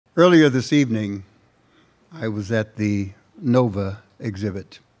Earlier this evening, I was at the Nova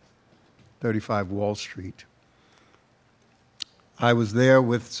exhibit, 35 Wall Street. I was there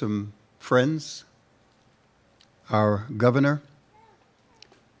with some friends, our governor,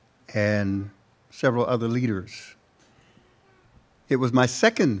 and several other leaders. It was my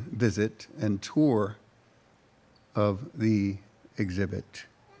second visit and tour of the exhibit.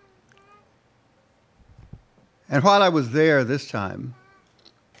 And while I was there this time,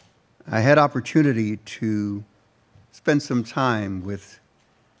 I had opportunity to spend some time with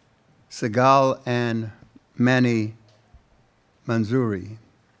Sigal and Manny Manzouri.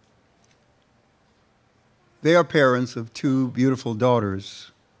 They are parents of two beautiful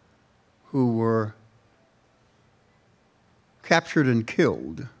daughters who were captured and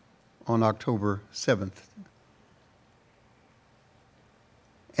killed on October 7th.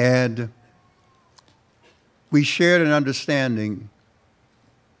 And we shared an understanding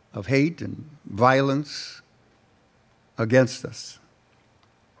of hate and violence against us.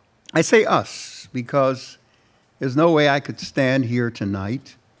 I say us because there's no way I could stand here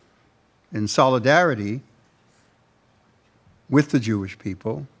tonight in solidarity with the Jewish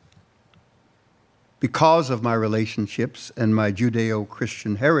people because of my relationships and my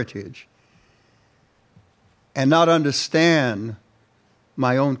Judeo-Christian heritage and not understand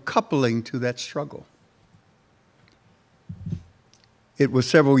my own coupling to that struggle. It was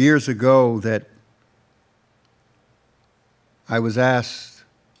several years ago that I was asked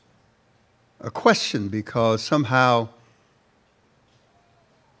a question because somehow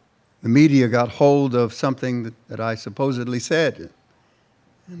the media got hold of something that I supposedly said.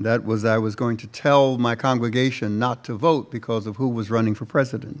 And that was I was going to tell my congregation not to vote because of who was running for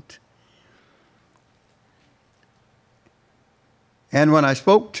president. And when I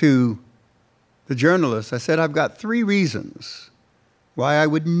spoke to the journalist, I said, I've got 3 reasons why I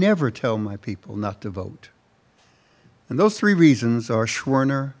would never tell my people not to vote. And those 3 reasons are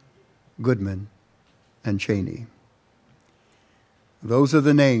Schwerner, Goodman, and Cheney. Those are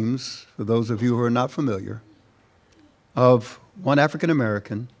the names, for those of you who are not familiar, of one African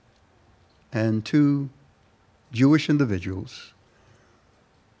American and 2 Jewish individuals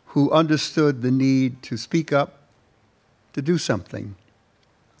who understood the need to speak up, to do something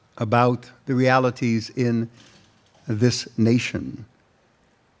about the realities in this nation,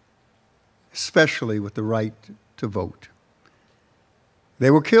 especially with the right to vote. They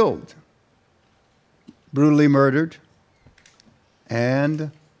were killed, brutally murdered,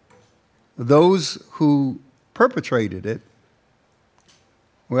 and those who perpetrated it,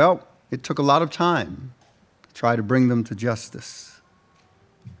 well, it took a lot of time to try to bring them to justice.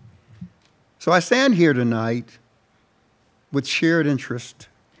 So I stand here tonight with shared interest,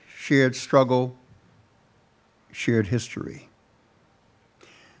 shared struggle, shared history.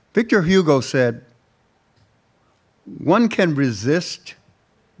 Victor Hugo said, one can resist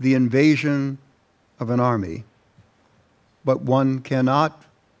the invasion of an army, but one cannot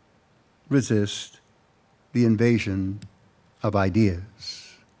resist the invasion of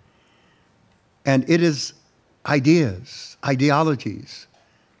ideas. And it is ideas, ideologies,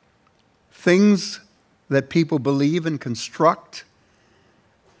 things that people believe and construct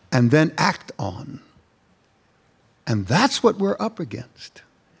and then act on. And that's what we're up against.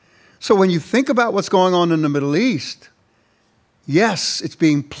 So when you think about what's going on in the Middle East, yes, it's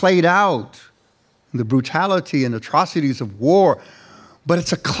being played out, the brutality and atrocities of war, but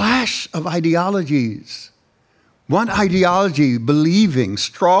it's a clash of ideologies. One ideology believing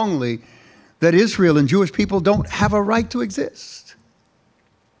strongly that Israel and Jewish people don't have a right to exist.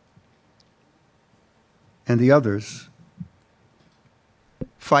 And the others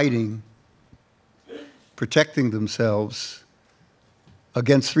fighting, protecting themselves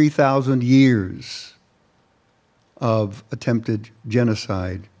against 3,000 years of attempted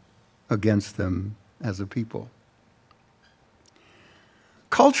genocide against them as a people.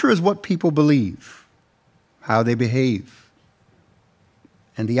 Culture is what people believe, how they behave,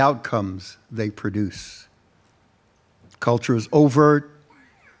 and the outcomes they produce. Culture is overt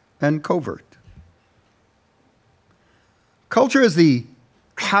and covert. Culture is the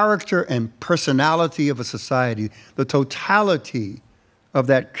character and personality of a society, the totality of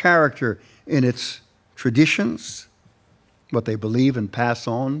that character in its traditions, what they believe and pass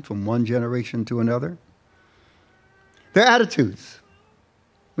on from one generation to another. Their attitudes,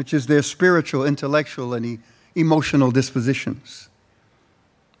 which is their spiritual, intellectual, and emotional dispositions.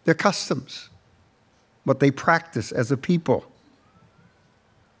 Their customs, what they practice as a people.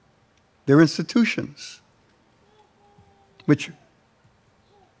 Their institutions, which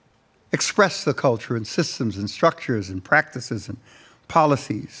express the culture and systems and structures and practices and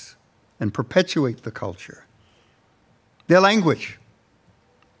policies and perpetuate the culture. Their language,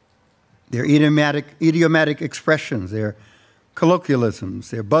 their idiomatic expressions, their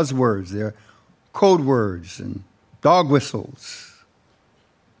colloquialisms, their buzzwords, their code words and dog whistles,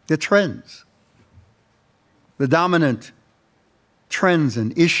 their trends, the dominant trends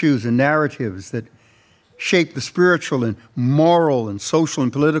and issues and narratives that shape the spiritual and moral and social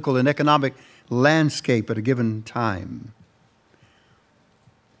and political and economic landscape at a given time.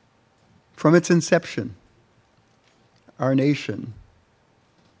 From its inception, our nation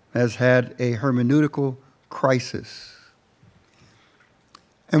has had a hermeneutical crisis.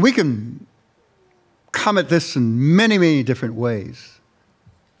 And we can come at this in many, many different ways.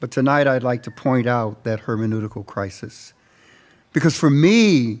 But tonight I'd like to point out that hermeneutical crisis. Because for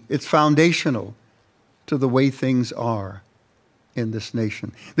me, it's foundational to the way things are in this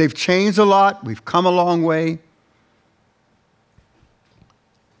nation. They've changed a lot. We've come a long way.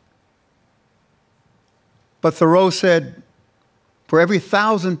 But Thoreau said, for every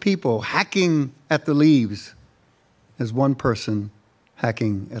 1,000 people hacking at the leaves, there's one person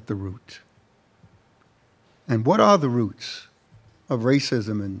hacking at the root. And what are the roots of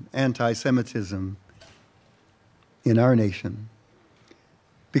racism and anti-Semitism in our nation?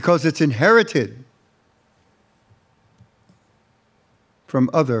 Because it's inherited from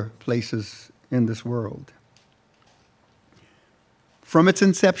other places in this world. From its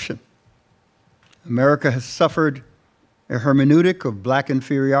inception, America has suffered a hermeneutic of black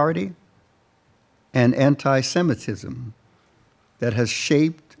inferiority and anti-Semitism that has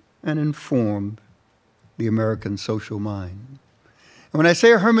shaped and informed the American social mind. And when I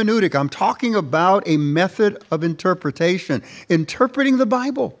say a hermeneutic, I'm talking about a method of interpretation, interpreting the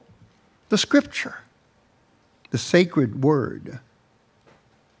Bible, the Scripture, the sacred word.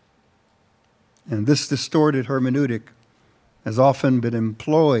 And this distorted hermeneutic has often been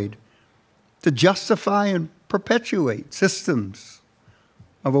employed to justify and perpetuate systems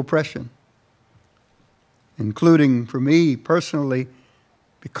of oppression, including, for me personally,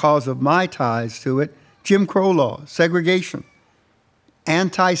 because of my ties to it, Jim Crow law, segregation,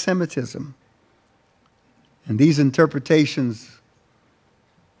 anti-Semitism. And these interpretations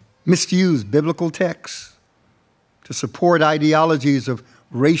misuse biblical texts to support ideologies of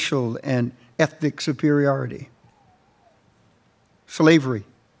racial and ethnic superiority, slavery,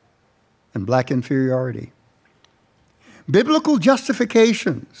 and black inferiority. Biblical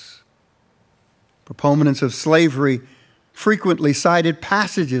justifications. Proponents of slavery frequently cited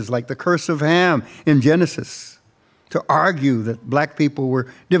passages like the curse of Ham in Genesis to argue that black people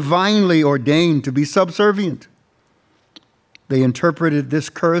were divinely ordained to be subservient. They interpreted this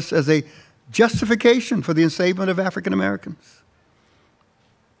curse as a justification for the enslavement of African Americans,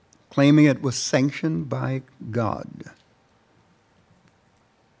 claiming it was sanctioned by God.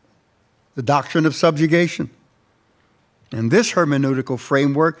 The doctrine of subjugation. In this hermeneutical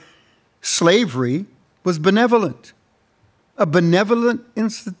framework, slavery was benevolent, a benevolent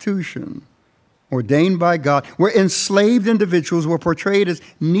institution ordained by God, where enslaved individuals were portrayed as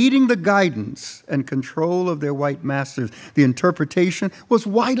needing the guidance and control of their white masters. The interpretation was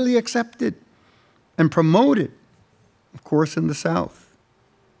widely accepted and promoted, of course, in the South,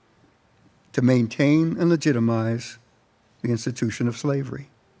 to maintain and legitimize the institution of slavery.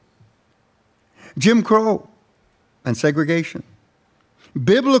 Jim Crow and segregation,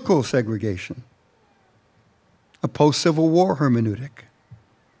 biblical segregation, a post-Civil War hermeneutic,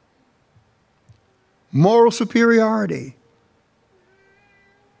 moral superiority,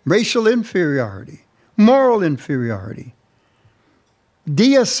 racial inferiority, moral inferiority,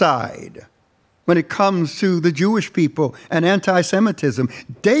 deicide when it comes to the Jewish people and anti-Semitism,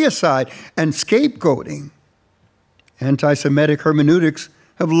 deicide and scapegoating. Anti-Semitic hermeneutics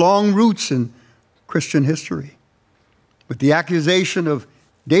have long roots in Christian history, with the accusation of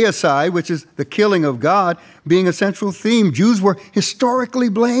deicide, which is the killing of God, being a central theme. Jews were historically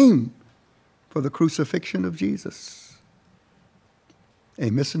blamed for the crucifixion of Jesus, a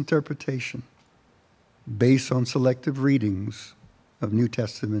misinterpretation based on selective readings of New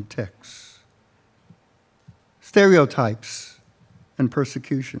Testament texts. Stereotypes and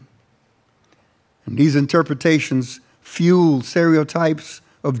persecution. And these interpretations fueled stereotypes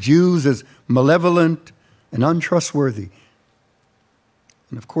of Jews as malevolent and untrustworthy.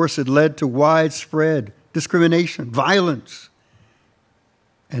 And of course, it led to widespread discrimination, violence,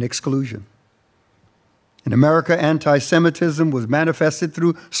 and exclusion. In America, anti-Semitism was manifested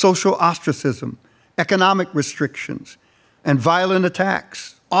through social ostracism, economic restrictions, and violent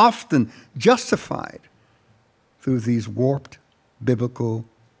attacks, often justified through these warped biblical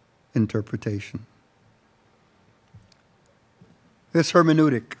interpretations. This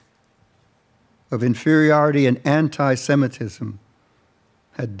hermeneutic of inferiority and anti-Semitism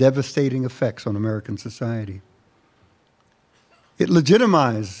had devastating effects on American society. It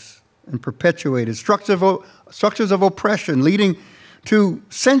legitimized and perpetuated structures of oppression, leading to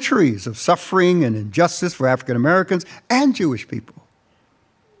centuries of suffering and injustice for African Americans and Jewish people.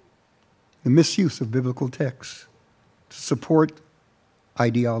 The misuse of biblical texts to support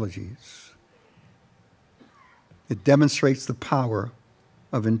ideologies. It demonstrates the power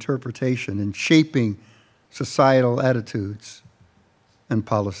of interpretation in shaping societal attitudes and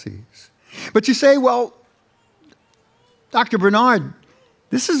policies. But you say, well, Dr. Bernard,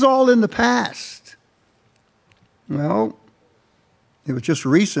 this is all in the past. Well, it was just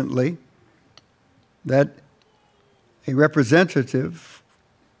recently that a representative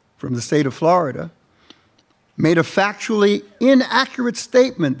from the state of Florida made a factually inaccurate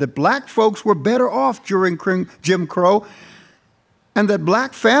statement that black folks were better off during Jim Crow and that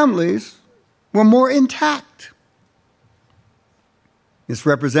black families were more intact. This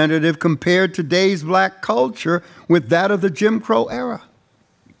representative compared today's black culture with that of the Jim Crow era,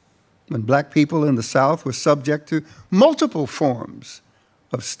 when black people in the South were subject to multiple forms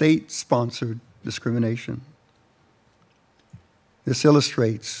of state-sponsored discrimination. This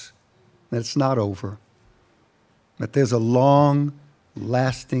illustrates that it's not over, that there's a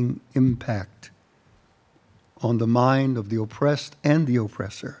long-lasting impact on the mind of the oppressed and the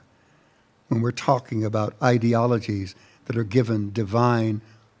oppressor when we're talking about ideologies that are given divine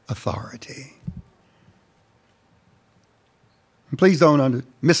authority. And please don't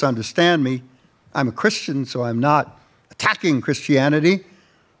misunderstand me. I'm a Christian, so I'm not attacking Christianity.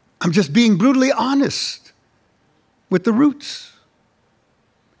 I'm just being brutally honest with the roots.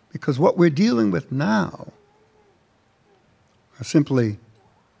 Because what we're dealing with now are simply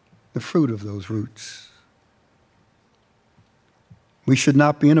the fruit of those roots. We should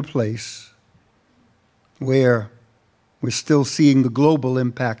not be in a place where we're still seeing the global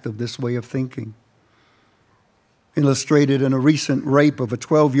impact of this way of thinking. Illustrated in a recent rape of a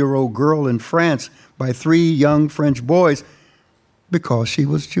 12-year-old girl in France by 3 young French boys because she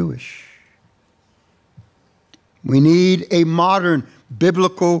was Jewish. We need a modern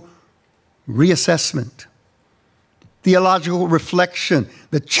biblical reassessment, theological reflection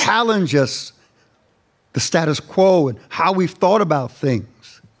that challenges the status quo and how we've thought about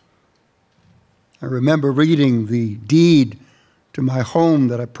things. I remember reading the deed to my home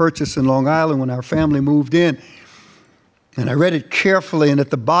that I purchased in Long Island when our family moved in. And I read it carefully, and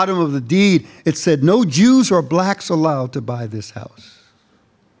at the bottom of the deed, it said, "No Jews or blacks allowed to buy this house."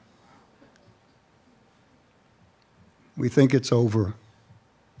 We think it's over.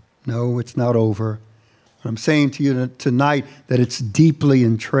 No, it's not over. I'm saying to you tonight that it's deeply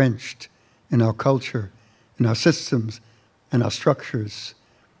entrenched in our culture, in our systems, and our structures.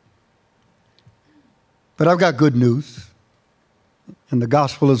 But I've got good news, and the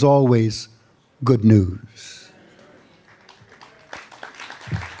gospel is always good news.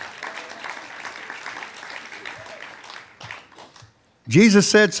 Jesus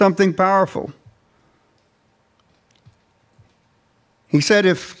said something powerful. He said,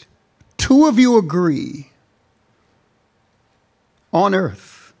 if 2 of you agree on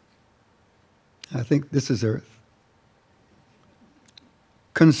earth, I think this is earth,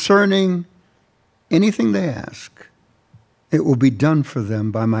 concerning anything they ask, it will be done for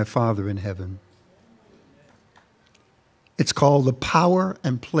them by my Father in heaven. It's called the power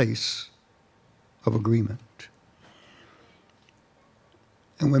and place of agreement.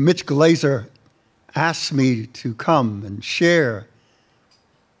 And when Mitch Glazer asked me to come and share,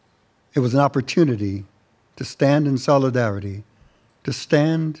 it was an opportunity to stand in solidarity, to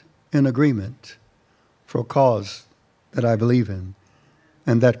stand in agreement for a cause that I believe in.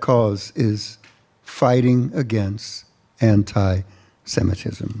 And that cause is fighting against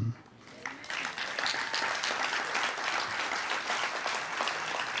anti-Semitism.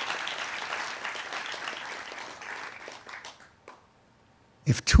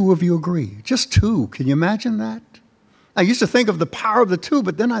 If 2 of you agree, just 2, can you imagine that? I used to think of the power of the 2,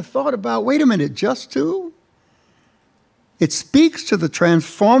 but then I thought about, wait a minute, just 2? It speaks to the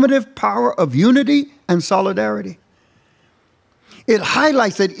transformative power of unity and solidarity. It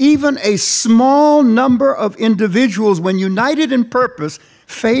highlights that even a small number of individuals, when united in purpose,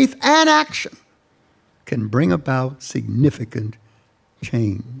 faith, and action, can bring about significant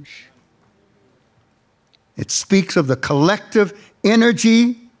change. It speaks of the collective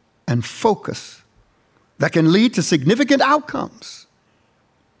energy and focus that can lead to significant outcomes.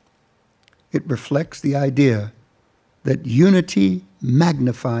 It reflects the idea that unity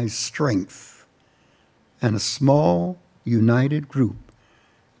magnifies strength, and a small united group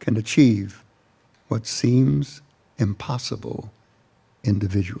can achieve what seems impossible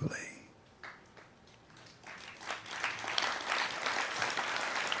individually.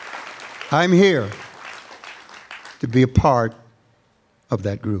 I'm here to be a part of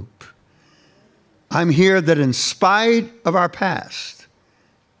that group. I'm here that in spite of our past,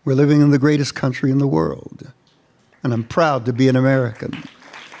 we're living in the greatest country in the world, and I'm proud to be an American.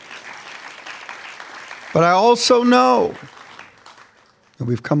 But I also know that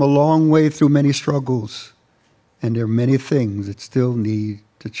we've come a long way through many struggles, and there are many things that still need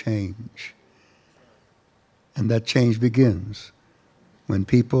to change. And that change begins when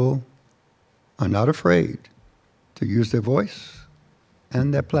people are not afraid to use their voice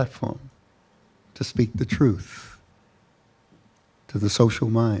and their platform to speak the truth to the social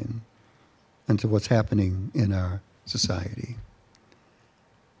mind and to what's happening in our society.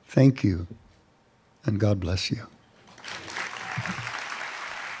 Thank you, and God bless you.